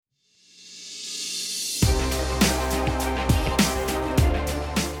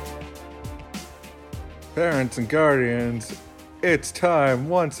Parents and guardians, it's time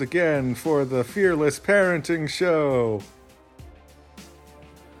once again for the Fearless Parenting Show.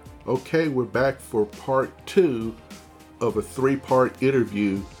 Okay, we're back for part 2 of a 3-part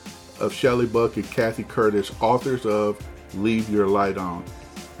interview of Shelley Buck and Kathy Curtis, authors of Leave Your Light On.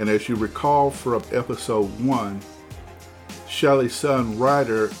 And as you recall from episode 1, Shelley's son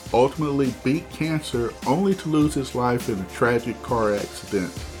Ryder ultimately beat cancer only to lose his life in a tragic car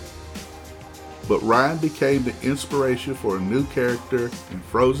accident. But Ryan became the inspiration for a new character in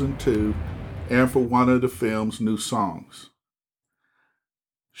Frozen 2 and for one of the film's new songs.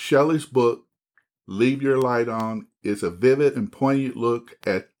 Shelley's book, Leave Your Light On, is a vivid and poignant look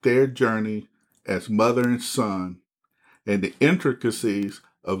at their journey as mother and son and the intricacies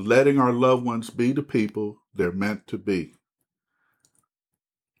of letting our loved ones be the people they're meant to be.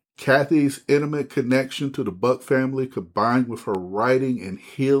 Kathy's intimate connection to the Buck family, combined with her writing and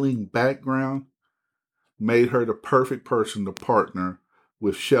healing background, made her the perfect person to partner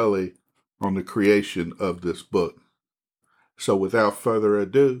with Shelley on the creation of this book. So without further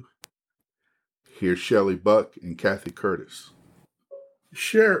ado, here's Shelley Buck and Kathy Curtis.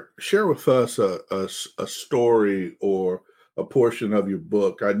 Share with us a story or a portion of your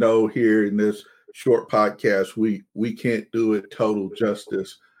book. I know here in this short podcast we can't do it total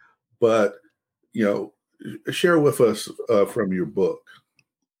justice, but share with us from your book.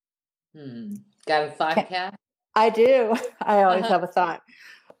 Got a thought, Kat? I do. I always have a thought.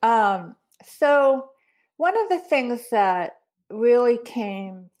 So one of the things that really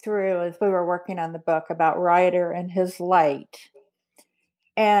came through as we were working on the book about Ryder and his light,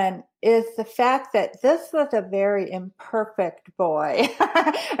 and is the fact that this was a very imperfect boy.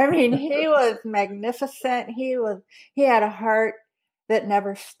 I mean, he was magnificent. He had a heart that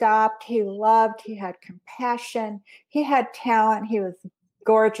never stopped. He loved, he had compassion, he had talent, he was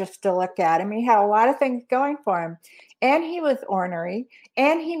gorgeous to look at. I mean, he had a lot of things going for him. And he was ornery,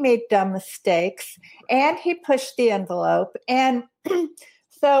 and he made dumb mistakes, and he pushed the envelope. And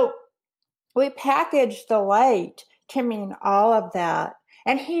so we packaged the light to mean all of that.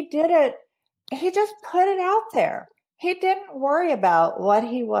 And he did it, he just put it out there. He didn't worry about what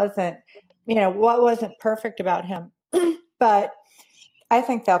he wasn't, what wasn't perfect about him. But I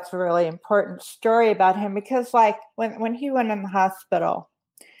think that's a really important story about him, because like when he went in the hospital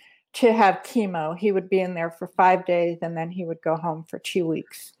to have chemo, he would be in there for 5 days and then he would go home for 2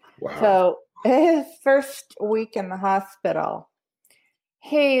 weeks. Wow. So his first week in the hospital,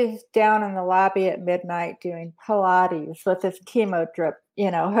 he's down in the lobby at midnight doing Pilates with his chemo drip,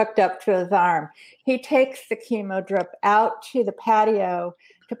 hooked up to his arm. He takes the chemo drip out to the patio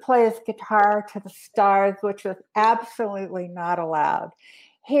to play his guitar to the stars, which was absolutely not allowed.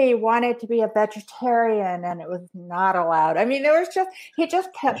 He wanted to be a vegetarian and it was not allowed. I mean, he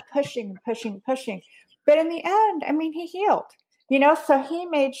just kept pushing and pushing and pushing. But in the end, I mean, he healed, so he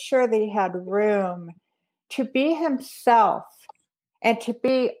made sure that he had room to be himself and to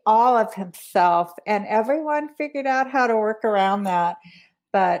be all of himself. And everyone figured out how to work around that.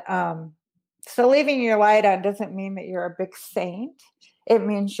 But so leaving your light on doesn't mean that you're a big saint. It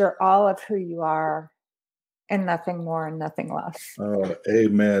means you're all of who you are and nothing more and nothing less. Oh,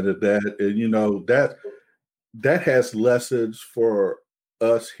 amen to that. And that has lessons for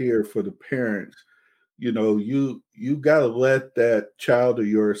us here, for the parents. You got to let that child of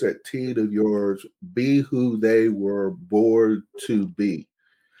yours, that teen of yours, be who they were born to be,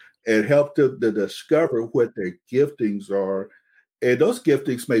 and help them to discover what their giftings are. And those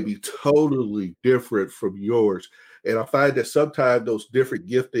giftings may be totally different from yours. And I find that sometimes those different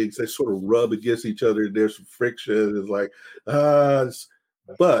giftings, they sort of rub against each other. There's some friction. It's like,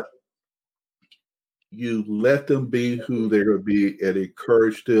 but you let them be who they're going to be and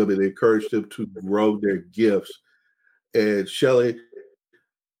encourage them to grow their gifts. And Shelley,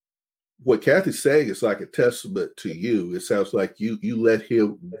 what Kathy's saying is like a testament to you. It sounds like you let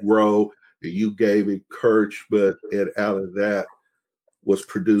him grow and you gave encouragement, and out of that was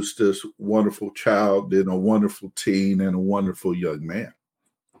produced this wonderful child and a wonderful teen and a wonderful young man.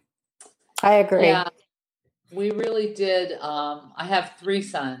 I agree. Yeah, we really did. I have 3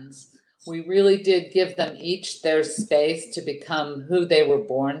 sons. We really did give them each their space to become who they were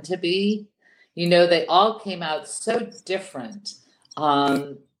born to be. They all came out so different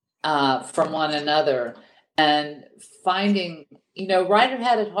from one another. And finding, Ryder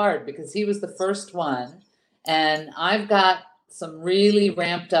had it hard because he was the first one. And I've got some really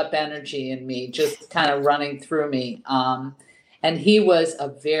ramped up energy in me, just kind of running through me. And he was a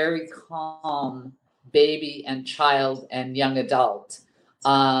very calm baby and child and young adult.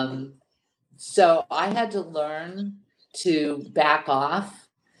 So I had to learn to back off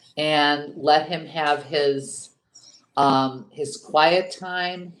and let him have his quiet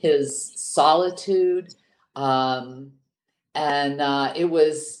time, his solitude, and it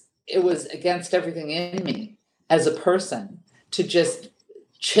was against everything in me as a person to just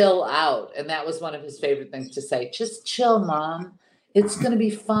chill out. And that was one of his favorite things to say, just chill, Mom. It's going to be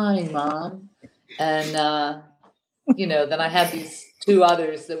fine, Mom. And, then I had these two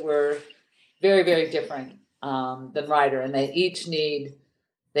others that were very, very different than Ryder. And they each need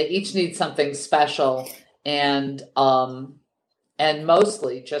something special and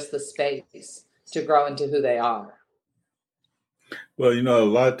mostly just the space to grow into who they are. Well, a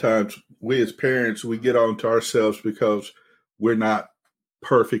lot of times we as parents, we get on to ourselves because we're not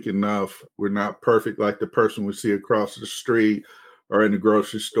perfect enough. We're not perfect like the person we see across the street or in the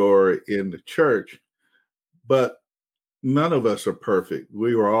grocery store, in the church. But none of us are perfect.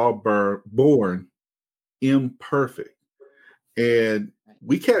 We were all born imperfect. And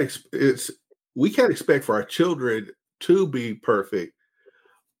we can't expect for our children to be perfect.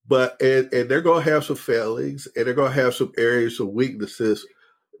 But and they're going to have some failings, and they're going to have some areas of weaknesses.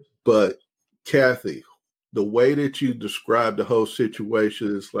 But Kathy, the way that you describe the whole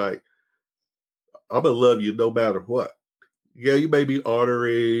situation is like, I'm going to love you no matter what. Yeah, you may be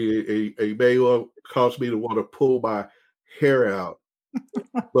ornery, and you may cause me to want to pull my hair out,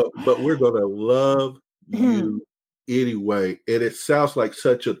 but we're going to love you anyway. And it sounds like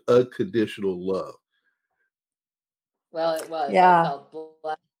such an unconditional love. Well, it was. Yeah. I felt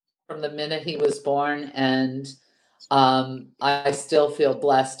blessed from the minute he was born, and I still feel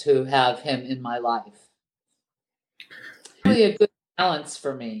blessed to have him in my life. Really a good balance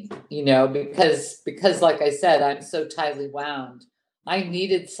for me, because like I said, I'm so tightly wound. I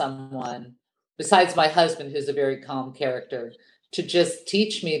needed someone besides my husband, who's a very calm character, to just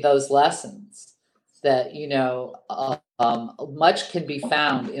teach me those lessons that, much can be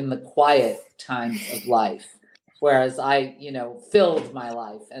found in the quiet times of life. Whereas I, filled my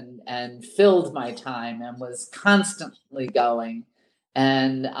life and filled my time and was constantly going.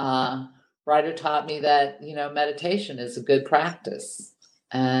 And Ryder taught me that, meditation is a good practice.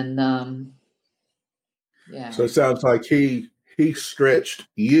 And yeah. So it sounds like he stretched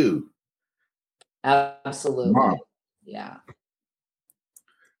you. Absolutely. Mom. Yeah.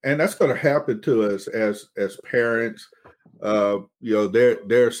 And that's going to happen to us as parents. There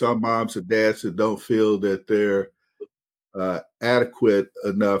are some moms and dads that don't feel that they're adequate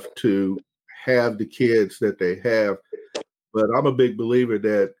enough to have the kids that they have. But I'm a big believer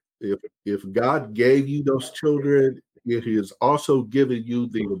that if God gave you those children, He has also given you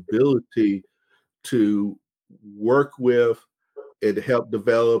the ability to work with and help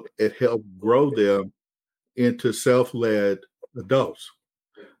develop and help grow them into self-led adults.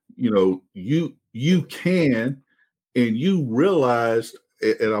 You can, and you realized,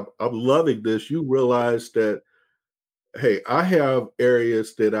 and I'm loving this, you realize that, hey, I have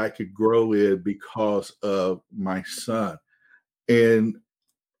areas that I could grow in because of my son. And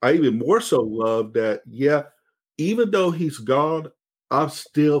I even more so love that, even though he's gone, I'm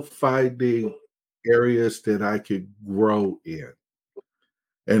still finding areas that I could grow in.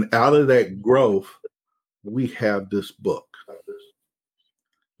 And out of that growth, we have this book.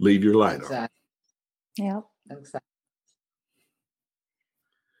 Leave Your Light On. Yeah. Exactly.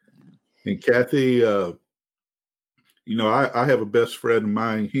 And Kathy, I have a best friend of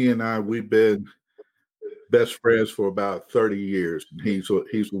mine. He and I, we've been best friends for about 30 years. And he's a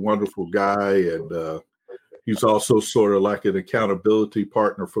wonderful guy, and he's also sort of like an accountability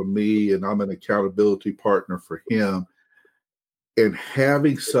partner for me, and I'm an accountability partner for him. And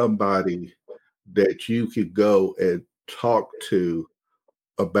having somebody that you could go and talk to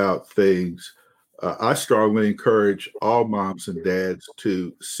about things, I strongly encourage all moms and dads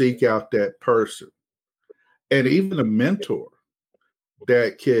to seek out that person, and even a mentor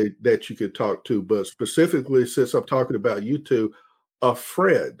that you could talk to. But specifically, since I'm talking about you two, a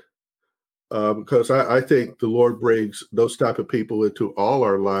friend, because I think the Lord brings those type of people into all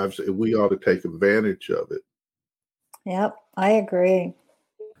our lives, and we ought to take advantage of it. Yep, I agree.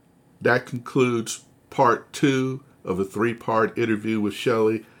 That concludes part 2 of a 3-part interview with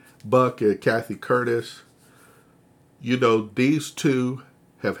Shelley Buck and Kathy Curtis. These two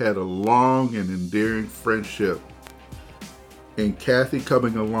have had a long and endearing friendship. And Kathy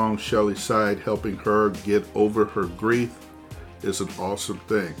coming along Shelley's side, helping her get over her grief, is an awesome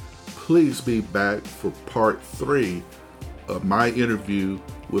thing. Please be back for part 3 of my interview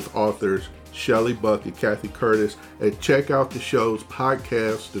with authors Shelley Buck and Kathy Curtis, and check out the show's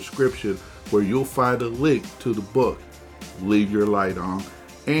podcast description where you'll find a link to the book, Leave Your Light On,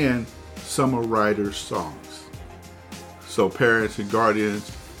 and some of Ryder's songs. So parents and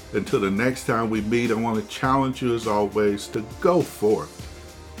guardians, Until the next time we meet, I want to challenge you as always to go forth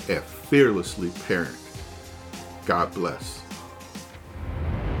and fearlessly parent. God bless.